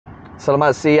สลามั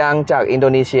ดซิยังจากอินโด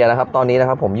นีเซียนะครับตอนนี้นะ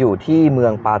ครับผมอยู่ที่เมือ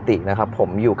งปาตินะครับผม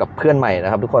อยู่กับเพื่อนใหม่น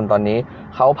ะครับทุกคนตอนนี้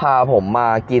เขาพาผมมา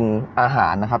กินอาหา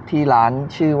รนะครับที่ร้าน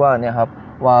ชื่อว่าเนี่ยครับ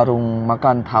วารุงมัก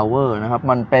กันทาวเวอร์นะครับ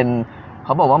มันเป็นเข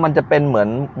าบอกว่ามันจะเป็นเห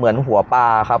มือนหัวปลา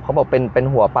ครับเขาบอกเป็น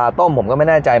หัวปลาต้มผมก็ไม่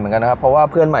แน่ใจเหมือนกันนะครับเพราะว่า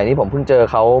เพื่อนใหม่ที่ผมเพิ่งเจอ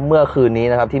เขาเมื่อคืนนี้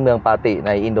นะครับที่เมืองปาติใ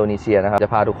นอินโดนีเซียนะครับจ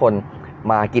ะพาทุกคน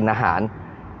มากินอาหาร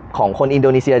ของคนอินโด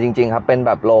นีเซียจริงๆครับเป็นแ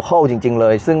บบโลคอลจริงๆเล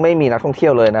ยซึ่งไม่มีนักท่องเที่ย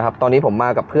วเลยนะครับตอนนี้ผมมา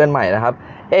กับเพื่อนใหม่นะครับ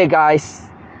Hey guys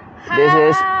this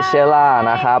is Sheila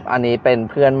นะครับอันนี้เป็น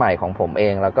เพื่อนใหม่ของผมเอ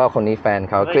งแล้วก็คนนี้แฟน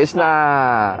เขาคริสนา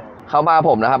เขาพาผ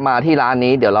มนะครับมาที่ร้าน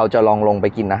นี้เดี๋ยวเราจะลองไป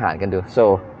กินอาหารกันดู so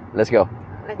let's go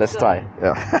let's try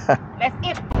let's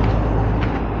eat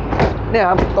เนี่ย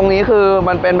ครับตรงนี้คือ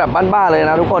มันเป็นแบบบ้านๆเลย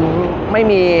นะทุกคนไม่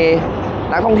มี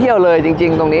นักท่องเที่ยวเลยจริ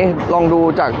งๆตรงนี้ลองดู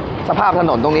จากสภาพถ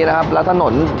นนตรงนี้นะครับแล้วถน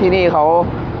นที่นี่เขา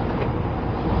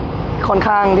ค่อน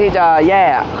ข้างที่จะแย่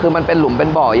คือมันเป็นหลุมเป็น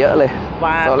บ่อเยอะเลย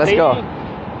so let's go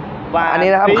อันนี้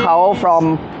นะครับเขา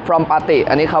from ปาติ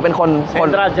อันนี้เขาเป็นคน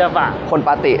ป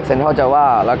าติเซนทรัลจาวา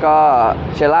แล้วก็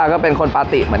เชล่าก็เป็นคนปา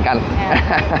ติเหมือนกัน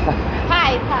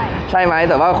ใช่ไหม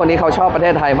แต่ว่าคนนี้เขาชอบประเท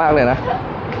ศไทยมากเลยนะ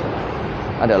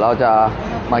เดี๋ยวเราจะ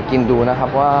มากินดูนะครับ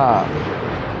ว่า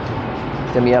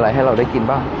จะมีอะไรให้เราได้กิน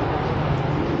บ้าง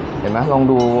เห็นไหมลอง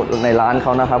ดูในร้านเข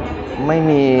านะครับไม่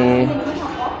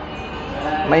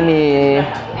มี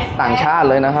ต่างชาติ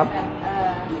เลยนะครับ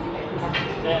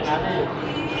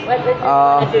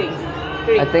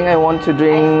I think I want to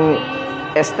drink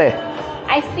este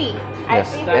I see yes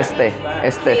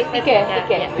este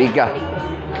tiga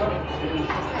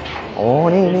โอ้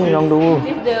นี่ลองดู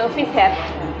this the fish head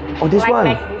oh this one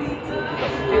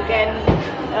you can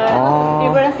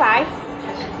different size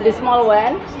the small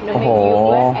one the medium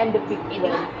one and the big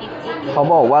one เขา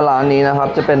บอกว่าร้านนี้นะครับ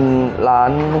จะเป็นร้า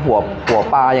นหัว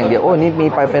ปลาอย่างเดียวโอ้นี่มี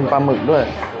ไปเป็นปลาหมึกด้วย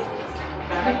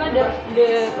the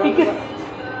biggest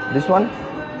this one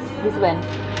this one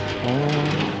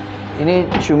อันนี้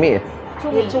ชูมิ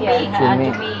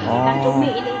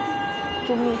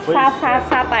ซ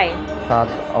าไต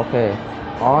โอเค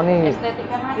อ๋อนี่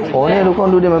โอ้นี่ทุกคน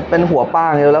ดูดิมันเป็นหัวปลา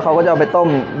เลยแล้วเขาก็จะเอาไปต้ม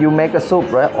you make a soup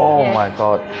right oh my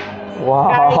god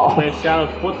wow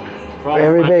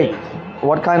very big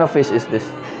what kind of fish is this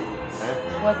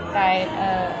what kind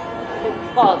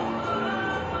called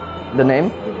the name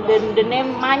the name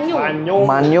มัน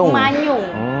ยุ่ง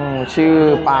ชื่อ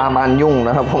ปลามันยุ่งน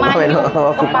ะครับผมก็ไม่รู้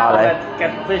ว่าคือปลาอะไร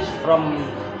catfish from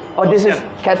oh this is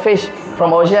catfish from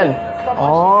ocean อ๋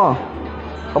อ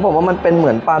เขาบอกว่ามันเป็นเห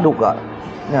มือนปลาดุกอ่ะ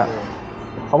เนี่ย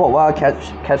เขาบอกว่า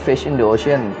catfish in the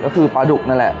ocean ก็คือปลาดุก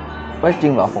นั่นแหละไม่จริ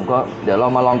งเหรอผมก็เดี๋ยวเรา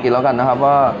มาลองกินแล้วกันนะครับ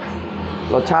ว่า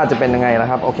รสชาติจะเป็นยังไงนะ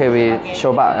ครับโอเคwe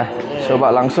coba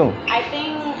langsung I think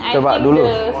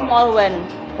the small one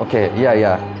okay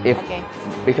yeah if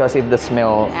because if the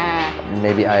smell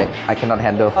maybe I cannot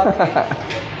handle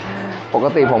ปก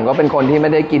ติผมก็เป็นคนที่ไ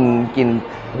ม่ได้กิน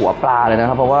หัวปลาเลยนะค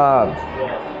รับเพราะว่า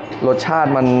รสชาติ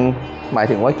มันหมาย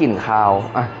ถึงว่ากลิ่นคาว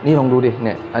อ่ะนี่ลองดูดิเ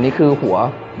นี่ยอันนี้คือหัว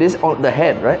this the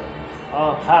head right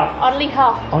half only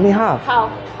half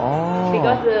อ๋อ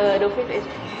because the fish is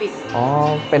big อ๋อ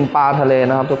เป็นปลาทะเล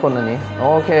นะครับทุกคนอันนี้โ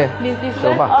อเค this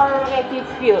one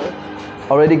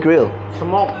already grill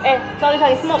smoke sorry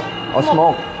smoke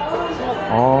smoke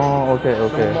อ๋อโอเค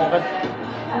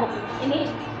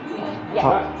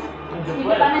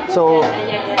so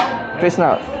Krishna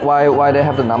why they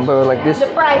have the number like this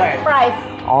the price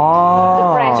อ๋อ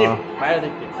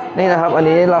นี่นะครับอัน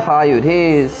นี้ราคาอยู่ที่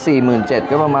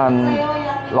 47,000 ก็ประมาณ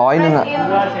100นึงอ่ะ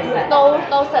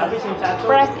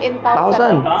price in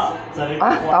อ่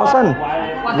ะ 1,000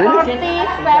 really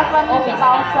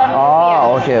 47,000 อ๋อ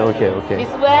โอเค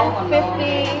this one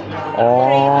 50 อ๋อ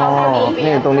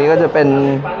นี่ตรงนี้ก็จะเ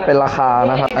ป็นราคา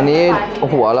นะครับอันนี้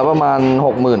หัวละประมาณ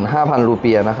 65,000 รูเ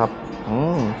ปียนะครับ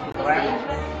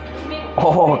โอ้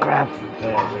crab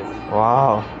ว้า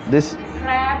ว this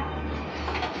crab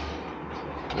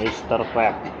Mr.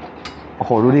 Crab โอ้โ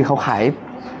หดูดิเขาขาย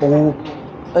ปู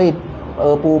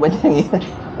ปูเป็นอย่างนี้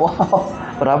ว้าว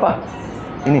รับอ่ะ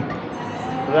นี่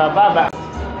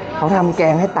เขาทำแก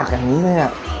งให้ตักอย่างนี้เลยอ่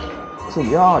ะสุด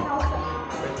ยอด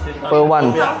เปอร์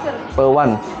วัน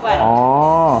อ๋อ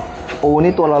ปู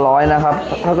นี่ตัวละ100นะครับ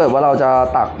ถ้าเกิดว่าเราจะ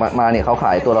ตักมาเนี่ยเขาข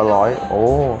ายตัวละ100โอ้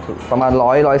ประมาณ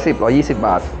110-120 บ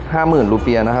าท 50,000 รูเ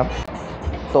ปียนะครับ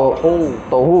โต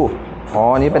หู้อ๋อ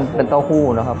นี่เป็นเต้าหู้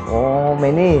นะครับโอ้เม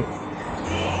นี่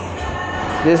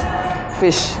this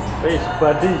fish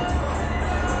body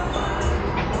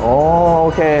โอ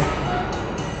เค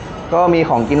ก็มี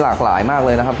ของกินหลากหลายมากเล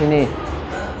ยนะครับที่นี่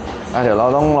เดี๋ยวเรา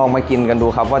ต้องลองมากินกันดู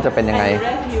ครับว่าจะเป็นยังไง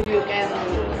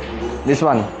this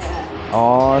one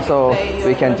so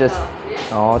we can just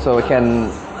so I can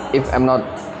if I'm not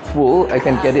full I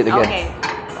can get it again Okay.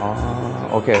 อ๋อ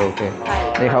โอเค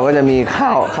นี่เขาก็จะมีข้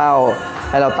าว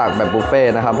ให้เราตักแบบบุฟเฟ่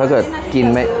นะครับถ้าเกิดกิน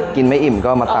ไม่อิ่มก็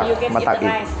มาตัก Oh, you can มาตัก eat the อี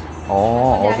ก rice. อ๋อ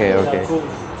โอเค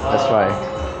that's right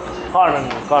corn.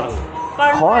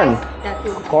 corn That's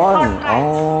it. corn rice. อ๋อ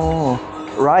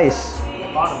rice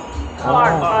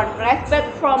Corn rice but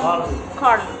from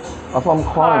corn from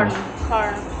corn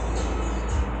corn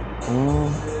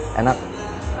อันนั้น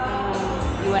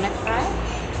you wanna try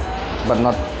but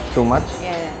not too much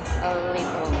yeah a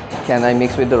little can I mix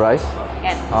with the rice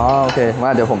yes อ๋อโอเคมา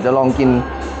เดี๋ยวผมจะลองกิน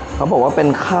เขาบอกว่าเป็น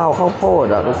ข้าวโพด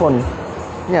อ่ะทุกคน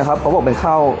เนี่ยครับเขาบอกเป็น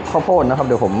ข้าวโพดนะครับ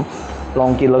เดี๋ยวผมลอง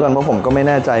กินแล้วกันเพราะผมก็ไม่แ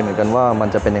น่ใจเหมือนกันว่ามัน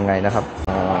จะเป็นยังไงนะครับ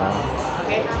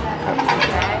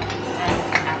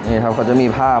นี่ครับเขาจะมี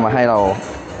ผ้ามาให้เรา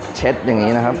เช็ดอย่าง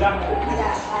นี้นะครับ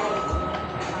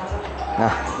น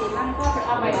ะ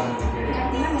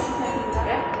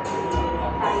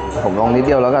ผมลองนิดเ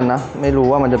ดียวแล้วกันนะไม่รู้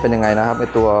ว่ามันจะเป็นยังไงนะครับไอ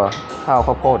ตัวข้าว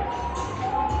โพด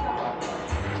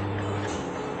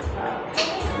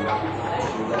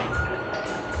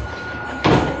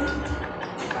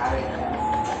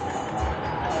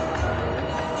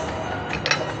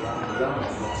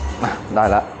ได้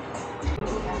แล้ว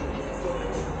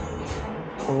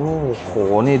โอ้โห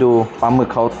นี่ดูปลาหมึก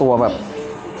เขาตัวแบบ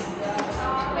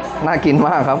น่ากินม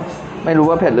ากครับไม่รู้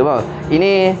ว่าเผ็ดหรือเปล่าอี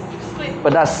นี่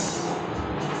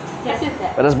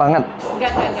pedas banget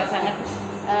enggak sangat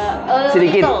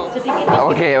sedikit sedikit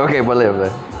oke boleh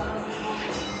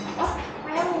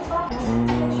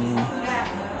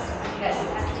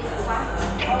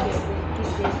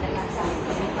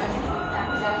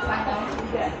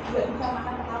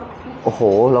โอ้โห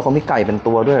แล้วเขามีไก่เป็น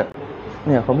ตัวด้วยเ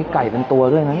นี่ยเขามีไก่เป็นตัว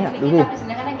ด้วยนะเนี่ยดูดิ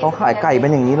เขาขายไก่เป็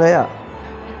นอย่างนี้เลยอ่ะ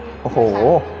โอ้โห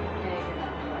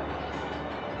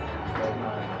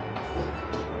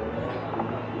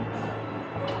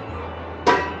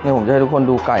เนี่ยผมจะให้ทุกคน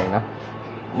ดูไก่นะ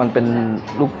มันเป็น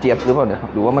ลูกเจี๊ยบหรือเปล่าเนี่ย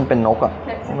หรือว่ามันเป็นนกอ่ะ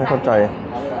ไม่เข้าใจ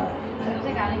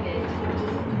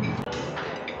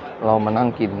เรามานั่ง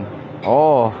กินโอ้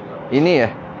อีนี่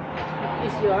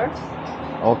is yours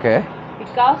โอเค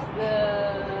because the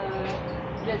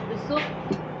soup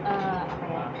apa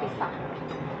ya pisah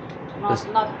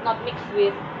not mixed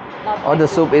with oh the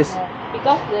soup is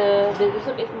because the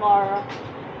soup is more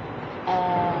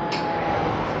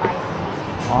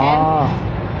spicy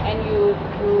and you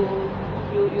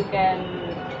can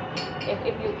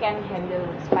if you can handle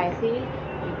spicy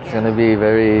it's gonna be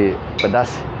very pedas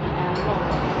no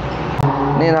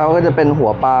นี่นะก็จะเป็นหั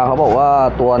วปลาเขาบอกว่า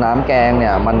ตัวน้ำแกงเนี่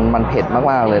ยมันเผ็ด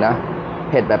มากๆเลยนะ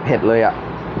เผ็ดแบบเผ็ดเลยอ่ะ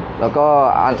แล้วก็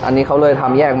อันนี้เขาเลยท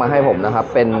ำแยกมาให้ผมนะครับ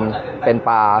เป็นป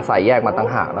ลาใส่แยกมาต่าง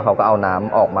หากแล้วเขาก็เอาน้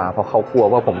ำออกมาเพราะเขากลัว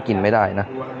ว่าผมกินไม่ได้นะ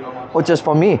Oh just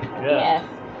for me yes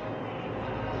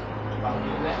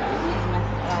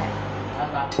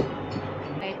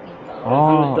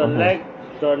Don't like,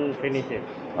 don't finish it.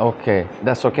 Okay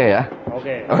that's okay อ่ะ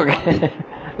Okay. Okay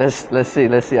let's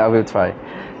see I will try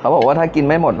เขาบอกว่าถ้ากิน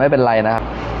ไม่หมดไม่เป็นไรนะครับ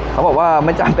เขาบอกว่าไ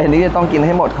ม่จำเป็นที่จะต้องกินใ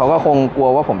ห้หมดเขาก็คงกลัว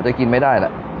ว่าผมจะกินไม่ได้แหล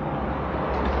ะ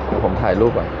เดี๋ยวผมถ่ายรู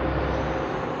ปก่อน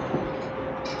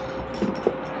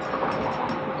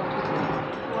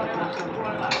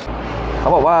เขา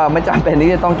บอกว่าไม่จำเป็น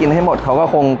ที่จะต้องกินให้หมดเขาก็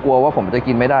คงกลัวว่าผมจะ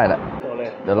กินไม่ได้แหละ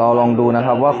เดี๋ยวเราลองดูนะค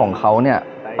รับว่าของเขาเนี่ย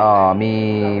มี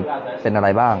เป็นอะไร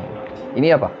บ้างอี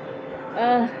นี่ป่ะ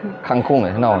คังคุ้งเหร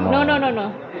อที่นอน no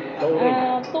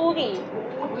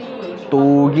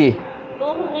turi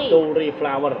Turi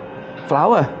flower.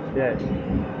 flower Yes.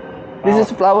 this is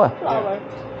flower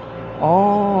อ๋อ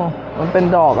มันเป็น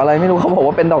ดอกอะไรไม่รู้เขาบอก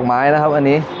ว่าเป็นดอกไม้นะครับอัน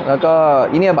นี้แล้วก็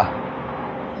อีเนี่ยป่ะ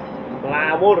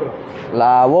Flower.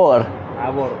 flower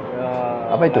Flower.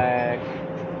 Apa itu? Like,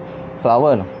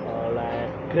 flower no? like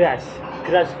grass.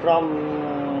 Grass from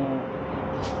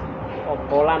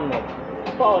Poland. No?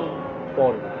 Pon.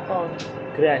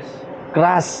 Grass.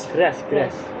 grass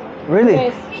Grass. really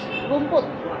Yes. Rumput.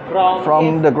 from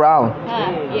the ground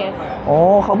Yes. อ๋อ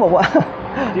เขาบอกว่า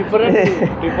Different.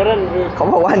 เขา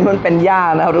บอกว่ามันเป็นหญ้า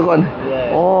นะครับทุกคน Yeah.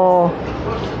 โอ้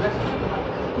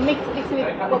Mix with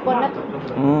coconut.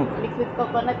 Mm. Mix with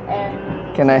coconut and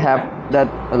Can I have that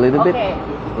a little bit okay.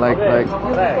 like Okay. like You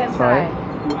can Try. try.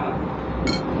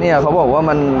 เนี่ยเขาบอกว่า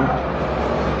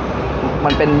มั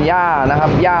นเป็นหญ้านะครับ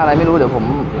หญ้าอะไรไม่รู้เดี๋ยวผม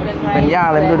เป็นหญ้า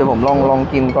อะไรไม่รู้เดี๋ยวผมลอง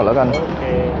กินก่อนแล้วกัน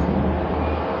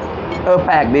Okay. แ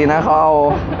ปลกดีนะเขา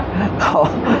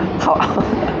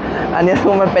อันนี้คื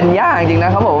อมันเป็นหญ้าจริงๆนะ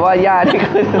เขาบอกว่าหญ้าที่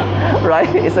ขึ้น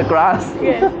right it's a grass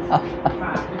Yes.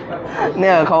 เ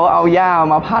นี่ยเขาเอาหญ้า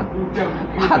มาผัด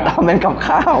ทำเป็นกับ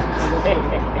ข้าว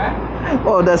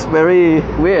Oh that's very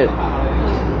weird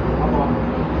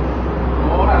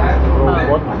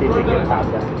lawon di pinggir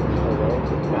saja.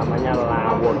 Namanya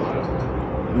lawon.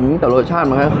 แต่รสชาติ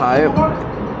มันคล้าย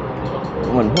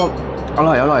ๆเหมือนพวกอ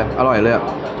ร่อยเลยอ่ะ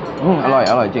อ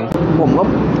ร่อยจริงผมก็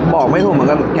บอกไม่ถูกเหมือน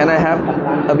กัน Can I have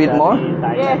a bit more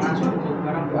Yes.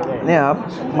 เนี่ยครับ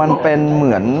มันเป็นเห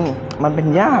มือนมันเป็น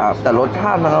หญ้าแต่รสช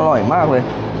าติมันอร่อยมากเลย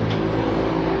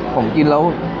ผมกินแล้ว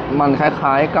มันค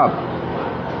ล้ายๆกับ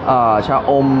ชา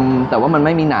อมแต่ว่ามันไ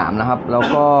ม่มีหนามนะครับแล้ว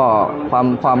ก็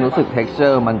ความรู้สึก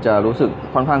texture มันจะรู้สึก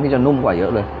ค่อนข้างที่จะนุ่มกว่าเยอ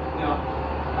ะเลย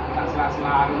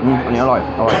อันนี้อร่อย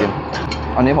จริง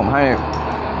อันนี้ผมใ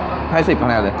ห้10 คะ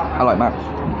แนนเลยอร่อยมาก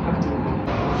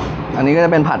อันนี้ก็จ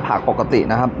ะเป็นผัดผักปกติ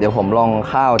นะครับเดี๋ยวผมลอง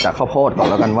ข้าวจากข้าวโพดก่อน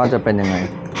แล้วกันว่าจะเป็นยังไง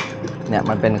เนี่ย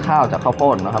มันเป็นข้าวจากข้าวโพ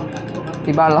ดนะครับ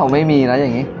ที่บ้านเราไม่มีนะอย่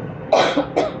างนี้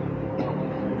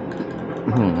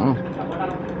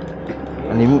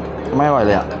อันนี้ไม่อร่อยเ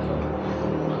ลยอ่ะ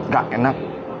กักนะ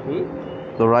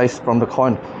the rice from the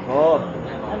corn Oh.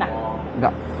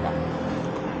 กัก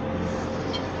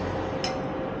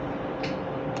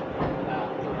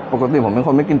ปกติผมเป็นค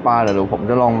นไม่กินปลาเดี๋ยวผม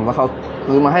จะลองว่าเขา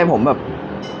ซื้อมาให้ผมแ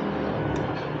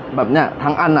บบเนี้ย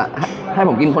ทั้งอันอ่ะให้ผ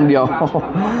มกินคนเดียว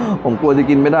ผมกลัวจะ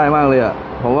กินไม่ได้มากเลยอ่ะ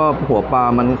เพราะว่าหัวปลา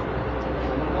มัน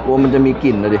กลัวมันจะมีก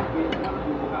ลิ่นเลยดิ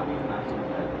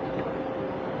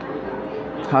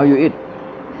How you eat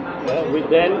With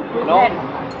then no.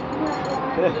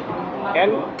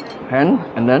 hand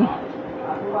and then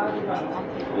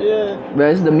Yeah.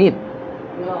 where is the meat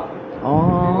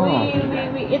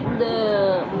We eat the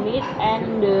meat and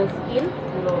the skin.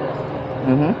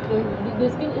 The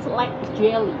skin is like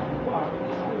jelly.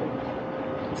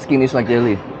 Skin is like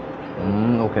jelly.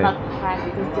 Okay. Not hard,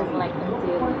 it is just like a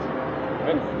jelly.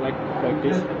 Like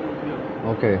this.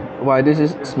 Okay. Why this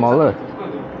is smaller?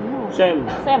 Same.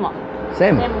 Same.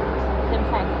 Same. Same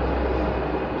size.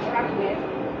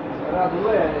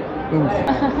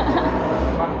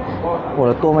 โหแ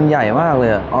ล้วตัวมันใหญ่มากเล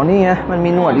ยอ่ะอ๋อนี่ไงมันมี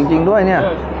หนวดจริงๆด้วยเนี่ย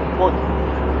Good.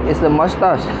 It's the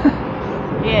mustache.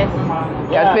 Yes.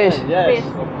 Catfish. Yes. Fish.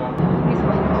 This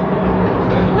one.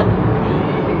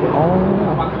 อ๋อ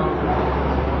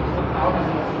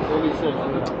Delicious.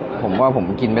 ผมว่าผม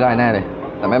กินไม่ได้แน่เลย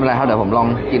แต่ไม่เป็นไรครับเดี๋ยวผมลอง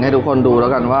กินให้ทุกคนดูแล้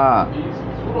วกันว่า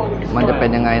มันจะเป็น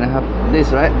ยังไงนะครับ This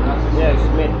right? Yes,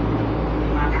 meat.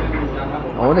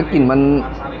 โอ้แต่กลิ่นมัน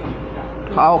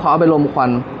เขาเอาไปลมควั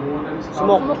น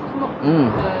Smoke.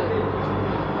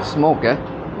 smoke แก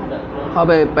เข้า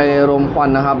ไปรมควัน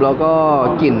นะครับ แล้วก็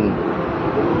ก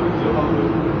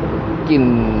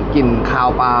ลิ่นคาว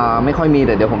ปลาไม่ค่อยมีแ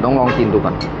ต่เดี๋ยวผมต้องลองกินดูก่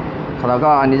อนแล้วก็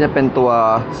อันนี้จะเป็นตัว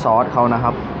ซอสเขานะค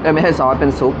รับไม่ใช่ซอสเป็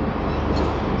นซุป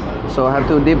so have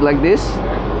to dip like this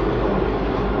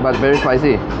but very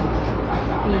spicy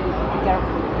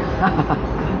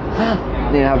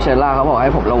นี่นะครับเชลล่าเขาบอกใ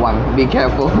ห้ผมระวัง be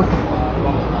careful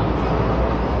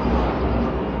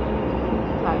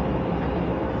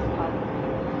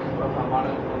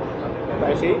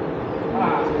Spicy.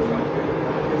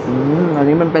 อัน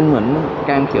นี้มันเป็นเหมือนแก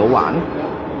งเขียวหวาน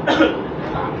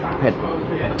เผ็ด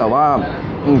แต่ว่า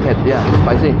เผ็ดเนี่ย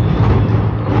spicy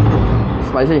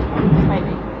Spicy.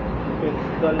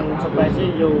 When spicy,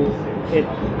 you eat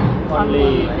only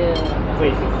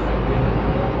fish.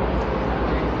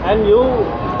 And you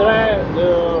try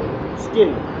the skin.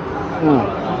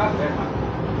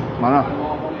 มันอ่ะ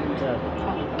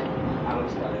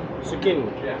Skin.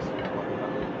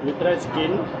 You try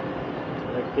skin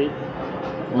like this.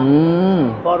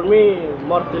 For me,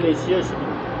 more delicious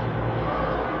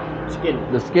skin.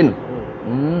 the skin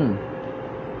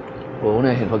โหเ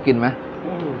นี่ยเห็นเขากินไหม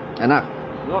อันน่ะ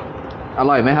No. อ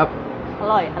ร่อยไหมครับ อ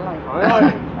ร่อย อ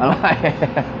ร่อย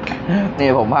นี่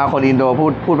ผมพาคนอินโด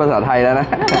พูดภาษาไทยแล้วนะ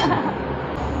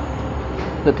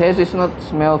The taste is not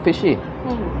smell fishy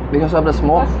because of the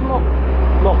smoke Smoke.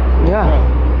 No. yeah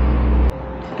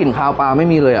กลิ่นคาวปลาไม่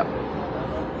มีเลยอ่ะ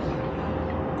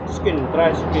Skin, try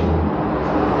skin.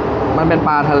 มันเป็นป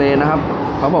ลาทะเลนะครับ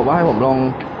เขาบอกว่าให้ผม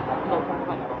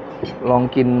ลอง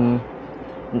กิน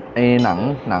ไอ้หนั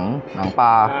งปล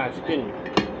า Skin.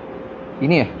 อี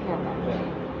นี่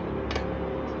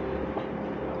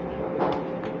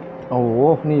โอ้โห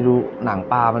นี่ดูหนัง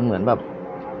ปลามันเหมือนแบบ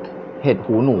เห็ด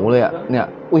หูหนูเลยอ่ะเนี่ย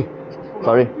อุ้ย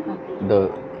sorry the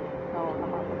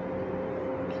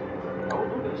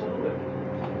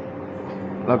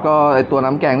แล้วก็ไอตัว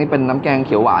น้ำแกงนี่เป็นน้ำแกงเ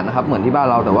ขียวหวานนะครับเหมือนที่บ้าน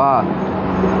เราแต่ว่า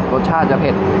รสชาติจะเ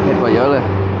ผ็ดกว่าเยอะเลย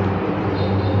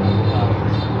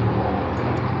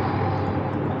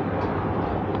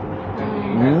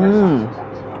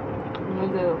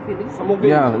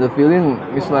Yeah, the feeling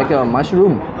is like a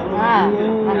mushroom.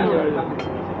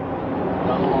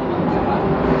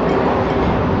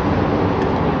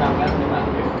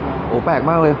 โอ้ แปลก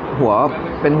มากเลย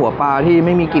เป็นหัวปลาที่ไ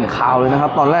ม่มีกลิ่นคาวเลยนะครั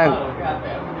บ ตอนแรก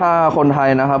ถ้าคนไทย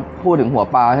นะครับ พูดถึงหัว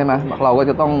ปลาใช่ไหมเราก็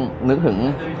จะต้องนึกถึง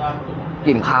ก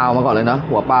ลิ่นคาวมาก่อนเลยนะ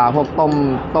หัวปลาพวก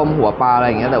ต้มหัวปลาอะไร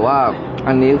อย่างเงี้ยแต่ว่า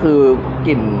อันนี้คือก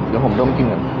ลิ่นเดี๋ยวผมดมกลิ่น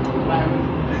ก่อน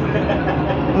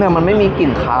เนี่ยมันไม่มีกลิ่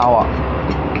นคาวอ่ะ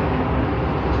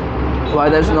Why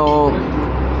there's no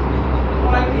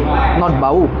not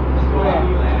bau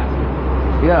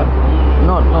yeah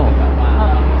not no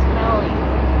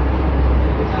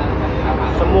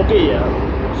Smoky ya,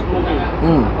 smoky.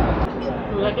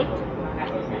 You like it?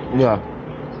 yeah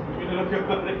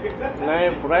My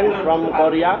friend from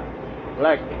Korea,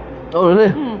 like oh really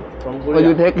from oh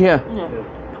you Korea. take here Yeah.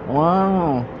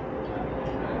 wow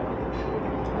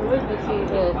Always you see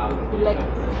you like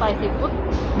spicy food,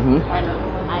 and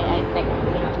I take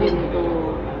between to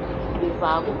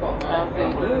Viva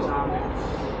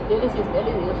delicious.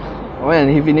 oh and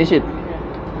he finish it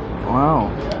wow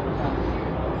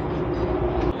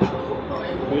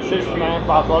This is my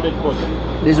favorite food.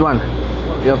 this one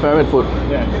your favorite food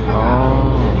Yes. อ๋อ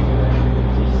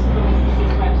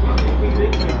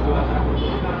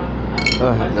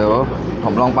เดี๋ยวผ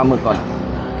มลองปลาหมึกก่อน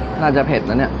น่าจะเผ็ด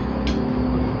นะเนี่ย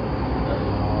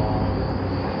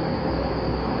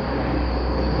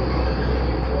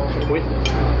Wait.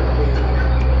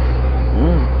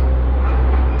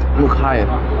 หมึกไข่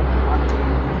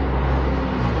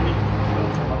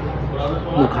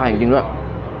หมึกไข่จริงๆด้วย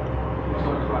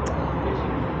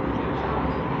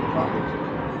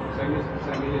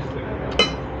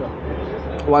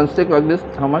one stick like this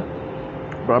how much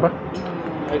berapa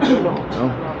I don't know.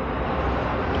 oh.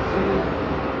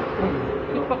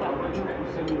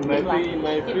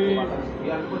 Maybe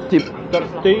cheap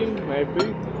 30, maybe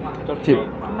 30. cheap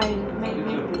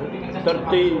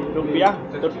 30 rupiah,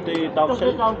 30,000.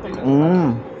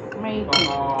 ไม่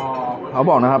เขา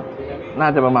บอกนะครับ น่า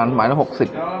จะประมาณไม้ละ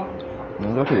60มั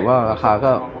นก็ถือว่าราคา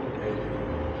ก็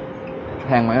แพ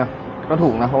งไหมอ่ะ ก็ถู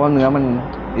กนะ เพราะว่าเนื้อมัน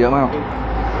เยอะมาก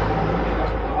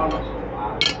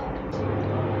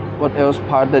What else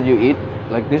part that you eat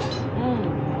like this?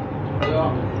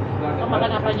 Kamu makan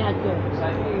apanya aja?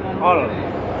 All.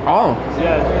 Oh,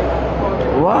 Yes.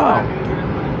 wow.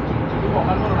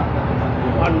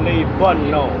 Only one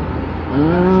no.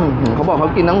 เขาบอกเขา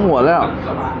กินทั้งหัวแล้ว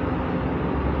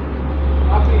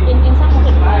Insang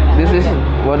mungkin. This is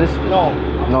what is No.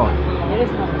 no. There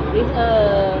is no. This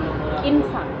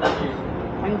insang.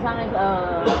 Insang is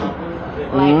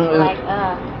like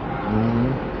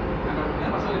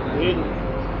In.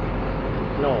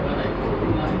 No.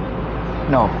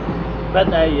 No. But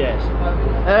yes.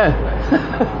 เอ๊ะ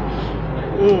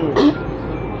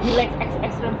he likes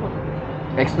extreme food.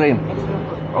 extreme Extreme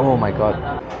food. oh my god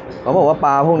เขาบอกว่าป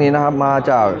ลาพวกนี้นะครับมา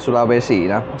จากสุราเวสี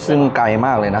นะซึ่งไกลม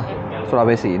ากเลยนะสุราเ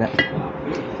วสีเนี่ย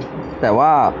แต่ว่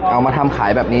าเอามาทำขา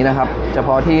ยแบบนี้นะครับเฉพ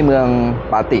าะที่เมือง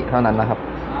ปาติเท่านั้นนะครับ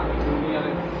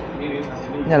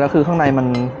เนี่ยแล้วคือข้างใน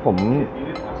ผม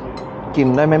กิน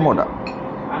ได้ไม่หมดอ่ะ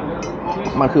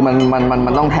มันคือมั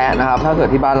นต้องแทะนะครับถ้าเกิด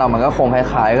ที่บ้านเรามันก็คงค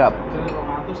ล้ายๆกับ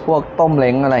พวกต้มเ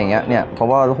ล้งอะไรอย่างเงี้ยเนี่ยเพราะ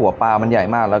ว่าหัวปลามันใหญ่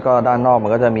มากแล้วก็ด้านนอกมั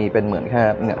นก็จะมีเป็นเหมือนแค่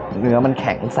เนี่ยเนื้อมันแ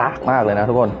ข็งซากมากเลยนะ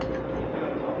ทุกคน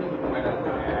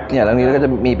เนี่ยแล้วนี้ก็จะ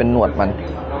มีเป็นหนวดมัน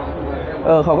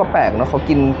เขาก็แปลกเนาะเขา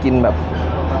กินแบบ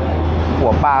หั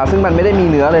วปลาซึ่งมันไม่ได้มี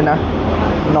เนื้อเลยนะ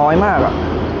น้อยมากอ่ะ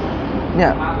เนี่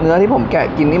ยเนื้อที่ผมแกะ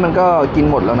กินนี่มันก็กิน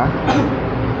หมดแล้วนะ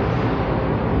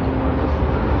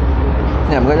เ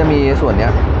นี่ยมันก็จะมีส่วนเนี้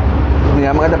ยเนื้อ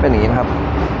มันก็จะเป็นอย่างนี้นะครับ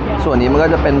ส่วนนี้มันก็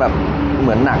จะเป็นแบบเห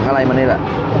มือนหนังอะไรมันนี่แหละ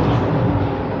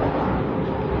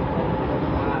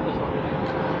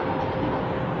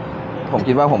ผม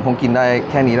คิดว่าผมคงกินได้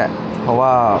แค่นี้แหละเพราะว่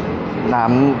าน้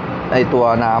ำตัว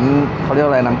น้ำเขาเรียก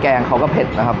อะไรน้ำแกงเขาก็เผ็ด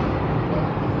นะครับ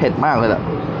เผ็ดมากเลยแหละ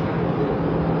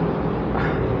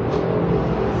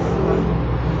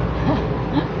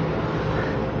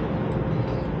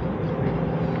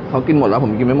เขากินหมดแล้วผ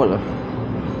มกินไม่หมดเลย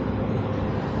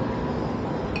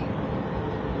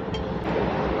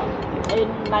In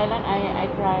Thailand, I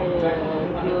try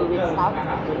grill with salt.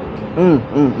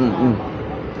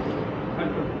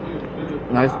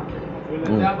 Nice.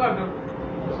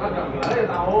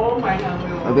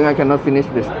 I think I cannot finish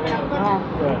this. Just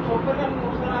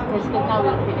now we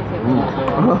finish it.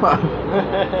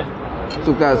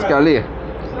 Suka sekali.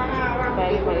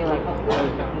 Very like it.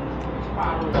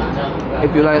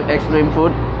 If you like extreme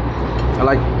food,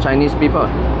 like Chinese people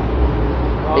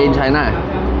in China,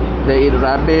 they eat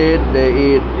rabbit, they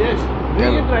eat. Yes. We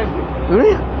eat rabbit.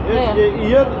 Really? Yes.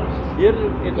 Here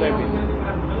eat rabbit.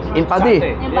 In Pati?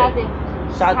 Satay. In Yes. Bali,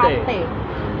 Satay.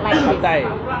 like this. Satay.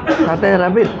 Satay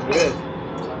rabbit. Yes.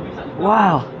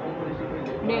 Wow.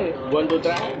 Near. Want to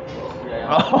try?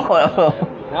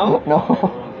 No? No.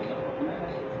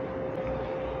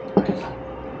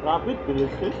 Rapid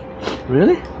delicious.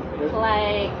 Really?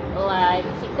 Like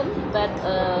chicken, but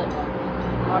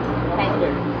more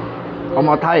tender. Or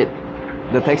more tight?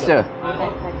 The texture?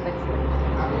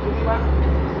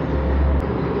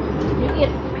 You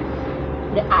eat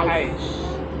the ice.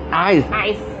 Ice.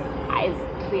 Ice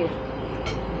fish.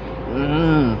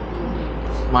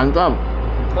 มันก็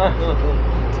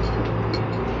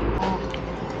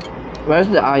Where's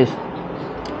the ice?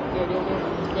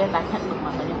 Dia banyak tuh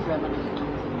makanya Bremen.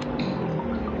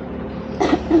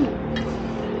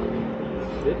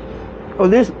 Oh,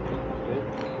 this.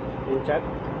 In chat.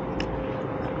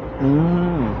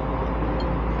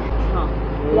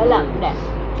 Lala, udah.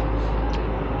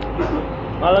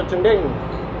 Malah cendeng.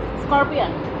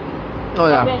 Scorpion. Oh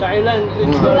ya. Thailand.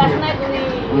 So last night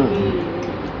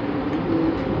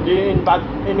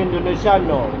In Indonesia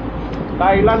no.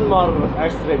 Thailand more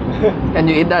extreme. Can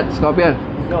you eat that scorpion?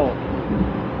 No.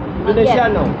 Indonesia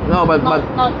no. No, but not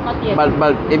yet.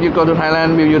 but if you go to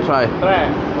Thailand, will you try? Try.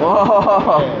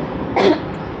 Oh.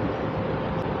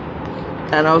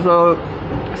 And also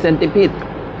centipede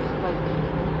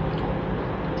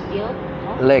Eel?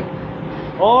 leg,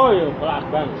 Oh, ya pelat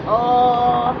bang.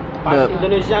 Oh, Pas The-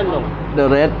 Indonesia no. the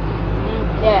red.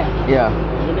 yeah. Yeah.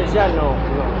 Indonesia no.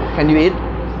 No. Can you eat?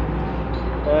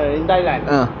 In Thailand.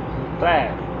 Try.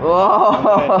 Oh.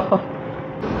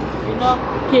 You know,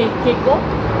 keko?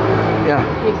 Yeah.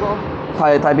 Keko.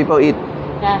 Thai people eat.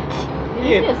 Yeah.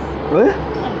 Eat. Delicious. Huh?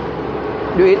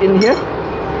 You eat in here?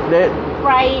 They.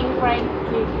 Frying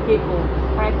keko.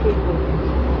 Fried keko.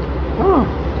 Oh.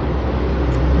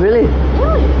 Really?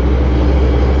 Really?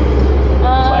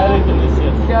 Very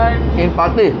delicious. Then, In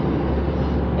party?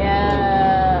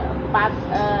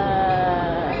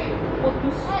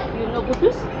 putus. You know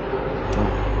putus?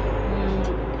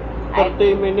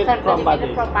 30 minutes 30 from minutes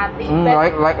Bali. from Pati.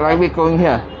 But, Like we going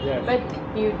here. Yes. but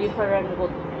you different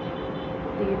route.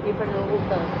 You different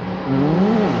route.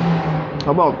 เข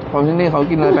าบอกคนที่นี่เขา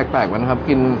กินอะไรแปลกๆกันนะครับ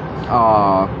กิน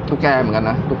ตุ๊กแกเหมือนกัน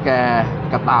นะตุ๊กแก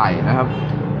กระต่ายนะครับ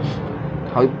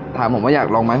เขาถามผมว่าอยาก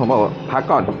ลองไหมผมบอกว่าพัก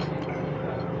ก่อน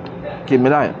กินไ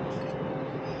ม่ได้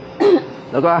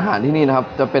แล้วก็อาหารที่นี่นะครับ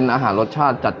จะเป็นอาหารรสชา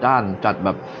ติจัดจ้านจัดแบ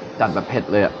บเผ็ด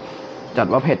เลยอะจัด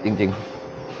ว่าเผ็ดจริง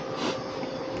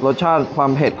ๆรสชาติควา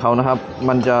มเผ็ดเขานะครับ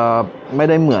มันจะไม่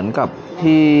ได้เหมือนกับ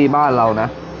ที่บ้านเรานะ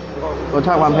รสช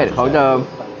าติความเผ็ดเขาจะ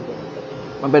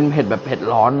มันเป็นเผ็ดแบบเผ็ด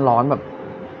ร้อนแบบ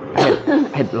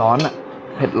เผ็ดร้อนอะ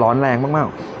เผ็ดร้อนแรงมาก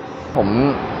ๆผม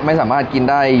ไม่สามารถกิน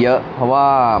ได้เยอะ เพราะว่า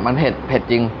มันเผ็ด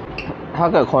จริง ถ้า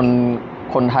เกิด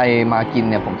คนไทยมากิน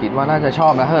เนี่ยผมคิดว่าน่าจะชอ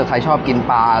บนะถ้าเกิดใครชอบกิน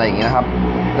ปลาอะไรอย่างเงี้ยนะครับ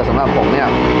แต่สำหรับผมเนี่ย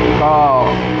ก็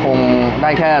คงได้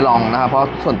แค่ลองนะครับเพราะ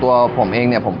ส่วนตัวผมเอง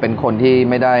เนี่ยผมเป็นคนที่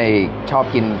ไม่ได้ชอบ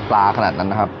กินปลาขนาดนั้น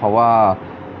นะครับเพราะว่า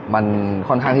มัน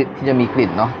ค่อนข้างที่จะมีกลิ่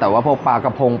นเนาะแต่ว่าพวกปลากร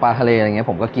ะพงปลาทะเลอะไรเงี้ย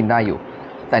ผมก็กินได้อยู่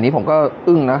แต่นี้ผมก็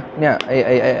อึ้งนะเนี่ย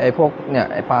ไอพวกเนี่ย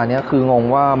ไอปลาเนี้ยคืองง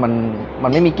ว่ามั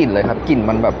นไม่มีกลิ่นเลยครับกลิ่น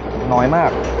มันแบบน้อยมา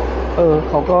ก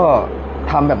เขาก็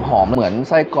ทำแบบหอมเหมือน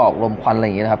ไส้กรอกลมควันอะไรอ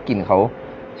ย่างเงี้ยนะครับกลิ่นเขา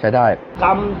ใช้ได้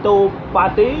Come to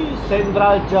Pati,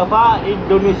 Central Java,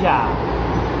 Indonesia.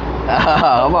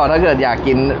 เขาบอกถ้าเกิดอยาก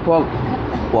กินพวก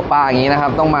หัวปลาอย่างนี้นะครั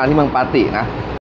บต้องมาที่เมืองปาตินะ